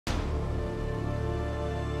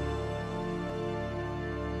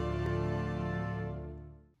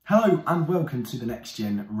Hello and welcome to the Next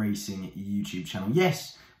Gen Racing YouTube channel.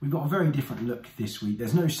 Yes, we've got a very different look this week.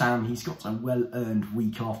 There's no Sam, he's got a well-earned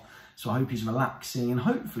week off, so I hope he's relaxing and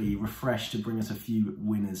hopefully refreshed to bring us a few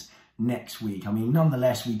winners next week. I mean,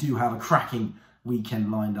 nonetheless, we do have a cracking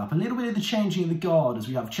weekend lined up. A little bit of the changing of the guard as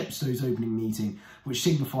we have Chepstow's opening meeting, which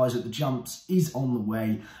signifies that the jumps is on the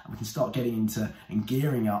way and we can start getting into and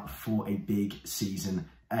gearing up for a big season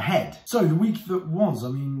ahead. So the week that was, I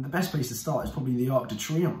mean, the best place to start is probably the Arc de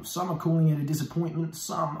Triomphe. Some are calling it a disappointment,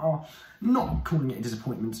 some are not calling it a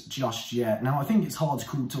disappointment just yet. Now, I think it's hard to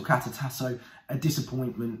call TORQUATOR TASSO a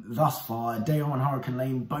disappointment thus far. Dayar and Hurricane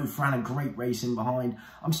Lane both ran a great race in behind.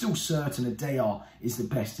 I'm still certain Dayar is the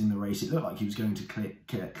best in the race. It looked like he was going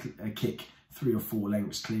to kick 3 or 4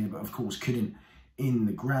 lengths clear, but of course couldn't in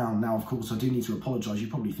the ground. Now, of course, I do need to apologise. You're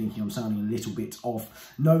probably thinking I'm sounding a little bit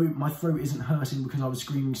off. No, my throat isn't hurting because I was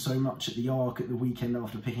screaming so much at the Arc at the weekend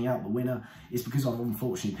after picking out the winner. It's because I've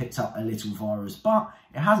unfortunately picked up a little virus, but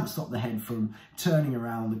it hasn't stopped the head from turning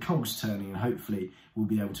around, the cogs turning, and hopefully we'll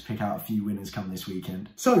be able to pick out a few winners come this weekend.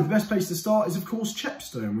 So the best place to start is, of course,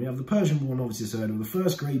 Chepstow. And we have the Persian-born novices hurdle, the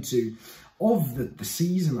first grade 2 of the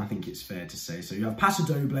season, I think it's fair to say. So you have Paso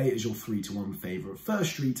Doble as your 3-1 favourite.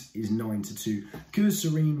 First Street is 9-2. Cœur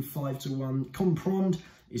Serene 5-1. Comprendre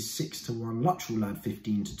is 6-1. Lateral Lad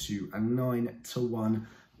 15-2 and 9-1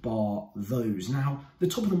 bar those. Now, the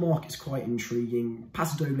top of the market is quite intriguing.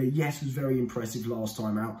 Paso Doble, yes, was very impressive last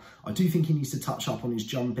time out. I do think he needs to touch up on his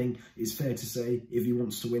jumping, it's fair to say, if he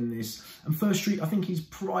wants to win this. And First Street, I think he's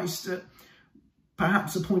priced at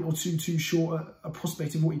perhaps a point or two too short a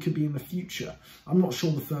prospect of what he could be in the future. I'm not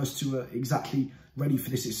sure the first two are exactly ready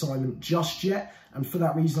for this assignment just yet, and for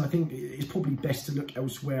that reason I think it's probably best to look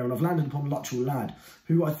elsewhere. And I've landed upon Lateral Lad,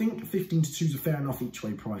 who I think 15-2 is a fair enough each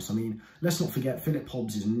way price. I mean, let's not forget Philip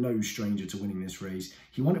Hobbs is no stranger to winning this race.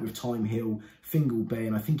 He won it with Time Hill, Fingal Bay,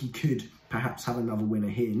 and I think he could perhaps have another winner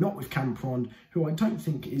here. Not with Comprendre, who I don't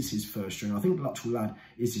think is his first string. I think Lateral Lad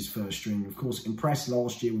is his first string. Of course, impressed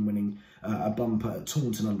last year when winning a bumper at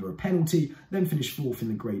Taunton under a penalty, then finished 4th in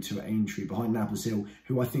the Grade 2 at Aintree behind Nablus Hill,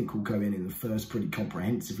 who I think will go in the first pretty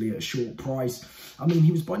comprehensively at a short price. I mean,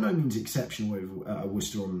 he was by no means exceptional over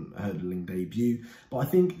Worcester on hurdling debut, but I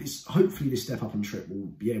think hopefully this step up and trip will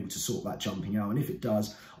be able to sort that jumping out, and if it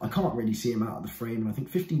does, I can't really see him out of the frame, and I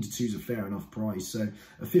think 15-2 is a fair enough price. So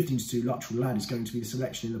a 15-2 Lateral Lad is going to be the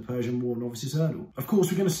selection in the Persian-born novices hurdle. Of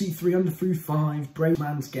course, we're going to see 3 under through 5, Brave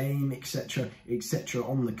Man's Game, etc, etc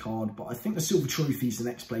on the card, but I think the Silver Trophy is the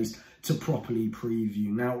next place to properly preview.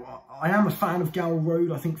 Now, I am a fan of Gower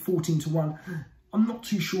Road. I think 14-1. I'm not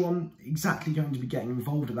too sure I'm exactly going to be getting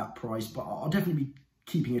involved at that price, but I'll definitely be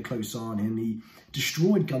keeping a close eye on him. He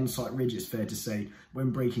destroyed Gunsight Ridge, it's fair to say,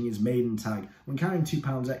 when breaking his maiden tag, when carrying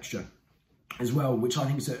 £2 extra as well, which I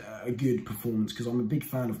think is a good performance because I'm a big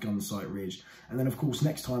fan of Gunsight Ridge. And then, of course,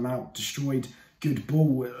 next time out, destroyed Good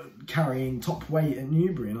Bull carrying top weight at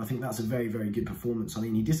Newbury, and I think that's a very, very good performance. I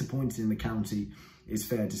mean, he disappointed in the county, it's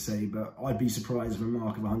fair to say, but I'd be surprised if a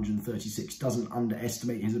mark of 136 doesn't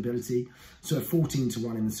underestimate his ability. So at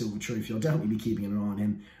 14-1 in the Silver Trophy, I'll definitely be keeping an eye on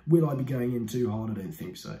him. Will I be going in too hard? I don't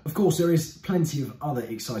think so. Of course, there is plenty of other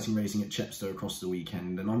exciting racing at Chepstow across the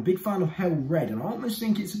weekend, and I'm a big fan of Hell Red, and I almost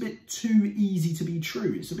think it's a bit too easy to be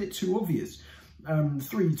true. It's a bit too obvious.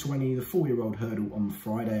 3:20, the 4-year-old hurdle on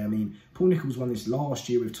Friday. I mean, Paul Nicholls won this last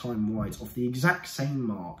year with Time White off the exact same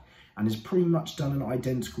mark and has pretty much done an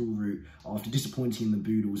identical route after disappointing in the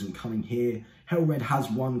Boodles and coming here. Hell Red has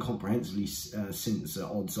won comprehensively since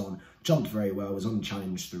odds on, jumped very well, was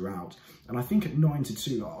unchallenged throughout. And I think at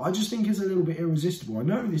 9-2, I just think it's a little bit irresistible. I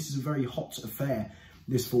know this is a very hot affair,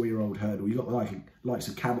 this 4-year-old hurdle. You've got the likes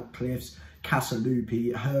of Cabot Cliffs,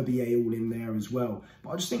 Casalupi, Herbier all in there as well.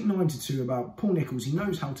 But I just think 9-2 about Paul Nicholls. He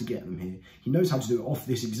knows how to get them here. He knows how to do it off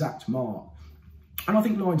this exact mark. And I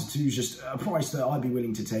think 9-2 is just a price that I'd be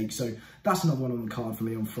willing to take. So that's another one on the card for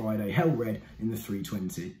me on Friday. Hell Red in the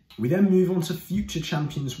 3:20. We then move on to Future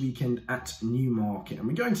Champions weekend at Newmarket. And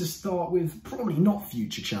we're going to start with probably not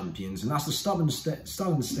Future Champions. And that's the Stubborn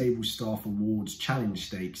Stable Staff Awards Challenge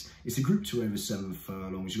Stakes. It's a Group 2 over 7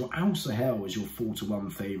 furlongs. You've got Alsa Hell as your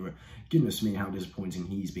 4-1 favourite. Goodness me, how disappointing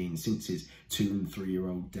he's been since his 2- and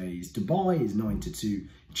 3-year-old days. Dubai is 9-2.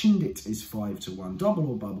 Chindit is 5-1. Double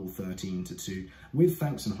or Bubble 13-2. with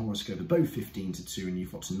Thanks and Horoscope are both 15-2, and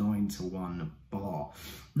you've got 9-1 bar.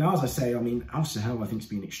 Now, as I say, I mean, Al Sahel I think has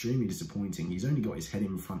been extremely disappointing. He's only got his head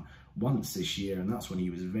in front once this year, and that's when he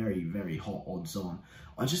was very, very hot odds on.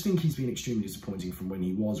 I just think he's been extremely disappointing from when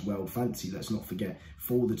he was world fancy. Let's not forget,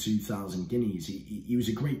 for the 2000 Guineas, he was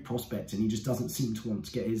a great prospect, and he just doesn't seem to want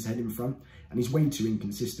to get his head in front, and he's way too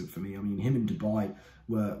inconsistent for me. I mean, him and Dubai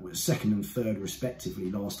were second and third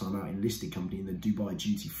respectively last time out in listed company in the Dubai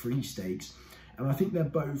duty-free stakes, and I think they're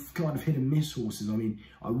both kind of hit and miss horses. I mean,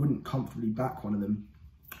 I wouldn't comfortably back one of them,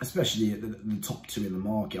 especially at the top two in the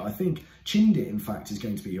market. I think Chindit, in fact, is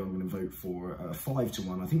going to be who I'm going to vote for,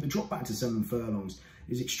 5-1. I think the drop back to 7 furlongs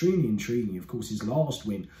is extremely intriguing. Of course, his last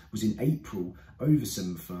win was in April over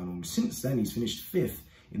 7 furlongs. Since then, he's finished 5th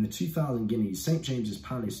in the 2000 Guineas, St James's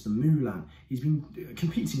Palace, the Moulin. He's been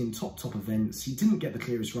competing in top events. He didn't get the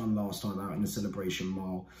clearest run last time out in the Celebration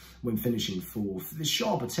Mile when finishing 4th. This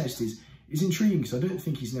Sharper test is intriguing because I don't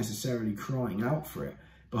think he's necessarily crying out for it.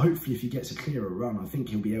 But hopefully, if he gets a clearer run, I think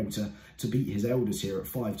he'll be able to beat his elders here at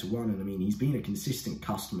 5-1. And I mean, he's been a consistent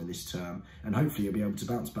customer this term, and hopefully he'll be able to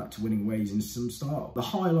bounce back to winning ways in some style. The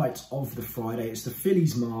highlights of the Friday, it's the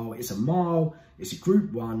Fillies Mile. It's a mile, it's a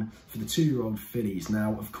Group 1 for the 2-year-old fillies.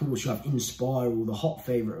 Now, of course, you have Inspiral, the hot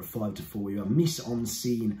favourite at 5-4. You have Miss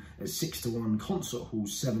Unseen at 6-1, Concert Hall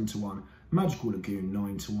 7-1, Magical Lagoon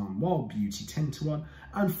 9-1, Wild Beauty 10-1,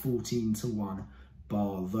 and 14-1.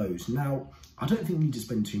 Bar those. Now, I don't think we need to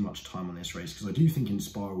spend too much time on this race because I do think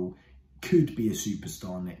Inspiral could be a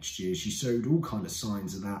superstar next year. She showed all kind of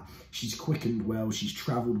signs of that. She's quickened well, she's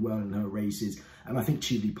travelled well in her races, and I think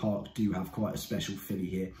Chidley Park do have quite a special filly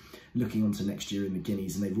here looking onto next year in the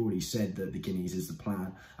Guineas, and they've already said that the Guineas is the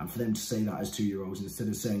plan, and for them to say that as 2-year-olds instead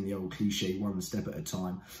of saying the old cliche 1 step at a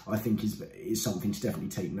time, I think is something to definitely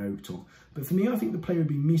take note of. But for me, I think the play would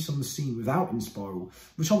be Miss on the Scene without Inspiral,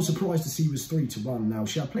 which I was surprised to see was 3-1. Now,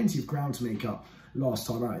 she had plenty of ground to make up last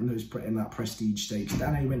time out in that Prestige Stakes.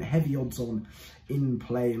 Danae went heavy odds on in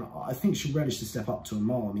play, and I think she'll relish to step up to a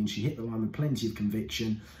mile. I mean, she hit the line with plenty of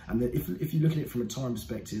conviction, and if you look at it from a time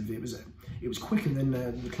perspective, it was quicker than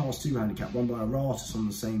the Class 2 handicap won by Aratus on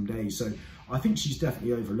the same day. So I think she's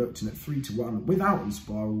definitely overlooked, and at 3-1 without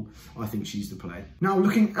Inspiral, I think she's the play. Now,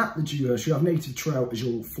 looking at the Dewhurst, you have Native Trail as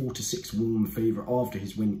your 4-6 warm favourite after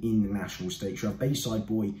his win in the National Stakes. You have Bayside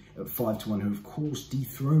Boy at 5-1, who of course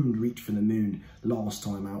dethroned Reach for the Moon last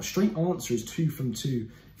time out. Straight Answer is 2 from 2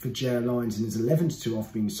 for Jer Lyons and is 11-2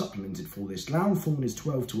 off being supplemented for this. Lownthorn is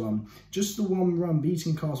 12-1, just the one run,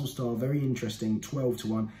 beating Castle Star, very interesting,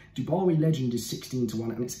 12-1. Dubai Legend is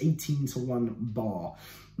 16-1, and it's 18-1 bar.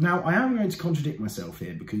 Now, I am going to contradict myself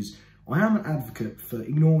here because I am an advocate for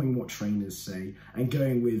ignoring what trainers say and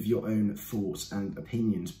going with your own thoughts and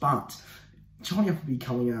opinions, but Charlie Appleby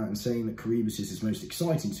coming out and saying that Caribus is his most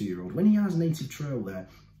exciting 2-year-old, when he has Native Trail there,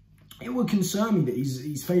 it would concern me that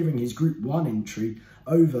he's favouring his Group 1 entry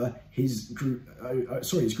over his Group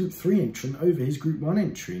 3 entrant over his Group 1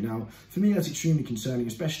 entry. Now, for me, that's extremely concerning,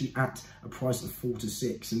 especially at a price of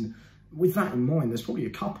 4-6. And with that in mind, there's probably a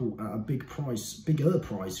couple at a bigger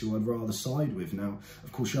price who I'd rather side with. Now,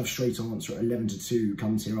 of course, you have Straight Answer at 11-2, who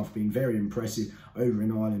comes here after being very impressive over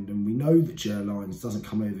in Ireland, and we know that Jer Lyons doesn't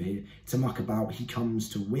come over here to muck about, he comes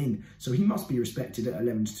to win, so he must be respected at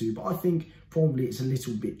 11-2, but I think probably it's a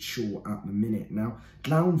little bit short at the minute. Now,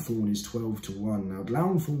 Lownthorn is 12-1. Now,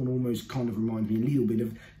 Lownthorn almost kind of reminds me a little bit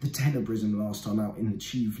of the Tenebrism last time out in the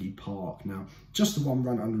Chieveley Park. Now, just the one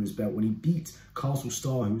run under his belt when he beat Castle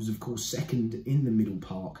Star, who was, of course, second in the Middle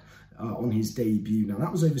Park on his debut. Now,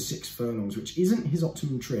 that was over 6 furlongs, which isn't his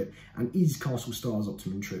optimum trip and is Castle Star's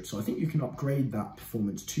optimum trip. So I think you can upgrade that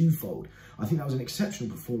performance twofold. I think that was an exceptional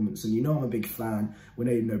performance, and you know I'm a big fan when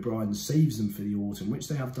Aidan O'Brien saves them for the autumn, which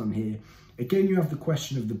they have done here. Again, you have the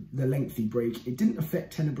question of the lengthy break. It didn't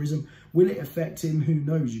affect Tenebrism. Will it affect him? Who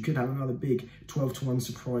knows? You could have another big 12-1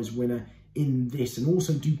 surprise winner in this. And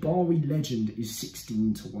also, Dubai Legend is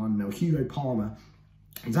 16-1. Now, Hugo Palmer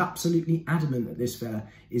is absolutely adamant that this fella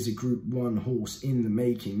is a Group 1 horse in the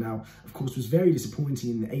making. Now, of course, was very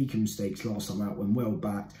disappointing in the Acomb Stakes last time out when well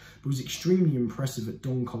backed, but was extremely impressive at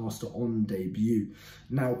Doncaster on debut.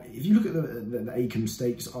 Now, if you look at the Acomb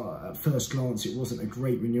Stakes, at first glance, it wasn't a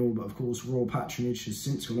great renewal, but of course, Royal Patronage has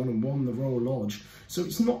since gone on and won the Royal Lodge. So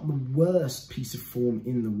it's not the worst piece of form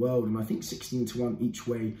in the world, and I think 16-1 each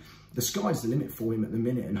way, the sky's the limit for him at the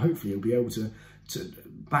minute, and hopefully he'll be able to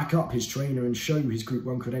back up his trainer and show his Group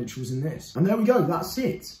 1 credentials in this. And there we go, that's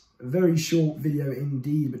it. A very short video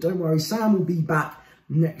indeed, but don't worry, Sam will be back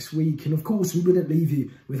next week. And of course, we wouldn't leave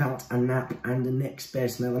you without a nap and the next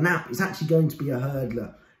best. Now, the nap is actually going to be a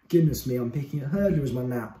hurdler. Goodness me, I'm picking a hurdler as my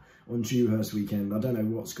nap on Dewhurst weekend. I don't know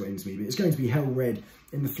what's got into me, but it's going to be Hell Red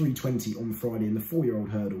in the 320 on Friday in the 4-year-old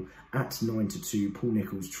hurdle at 9-2. Paul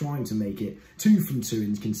Nicholls trying to make it 2 from 2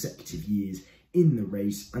 in consecutive years in the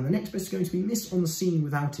race. And the next best is going to be Miss on the Scene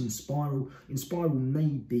without Inspiral. Inspiral may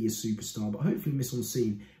be a superstar, but hopefully Miss on the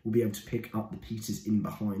Scene will be able to pick up the pieces in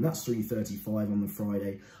behind. That's 3:35 on the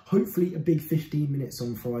Friday. Hopefully a big 15 minutes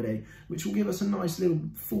on Friday, which will give us a nice little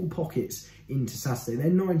full pockets into Saturday.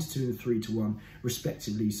 They're 9-2 and 3-1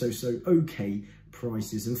 respectively. So okay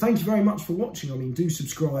prices. And thank you very much for watching. I mean, do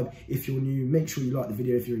subscribe if you're new, make sure you like the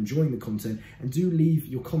video if you're enjoying the content, and do leave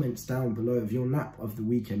your comments down below of your nap of the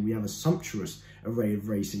weekend. We have a sumptuous array of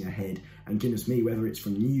racing ahead, and goodness me, whether it's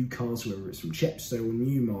from Newcastle, whether it's from Chepstow or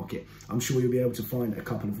Newmarket, I'm sure you'll be able to find a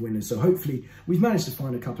couple of winners. So hopefully we've managed to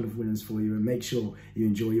find a couple of winners for you, and make sure you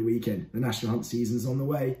enjoy your weekend. The National Hunt season's on the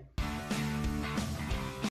way.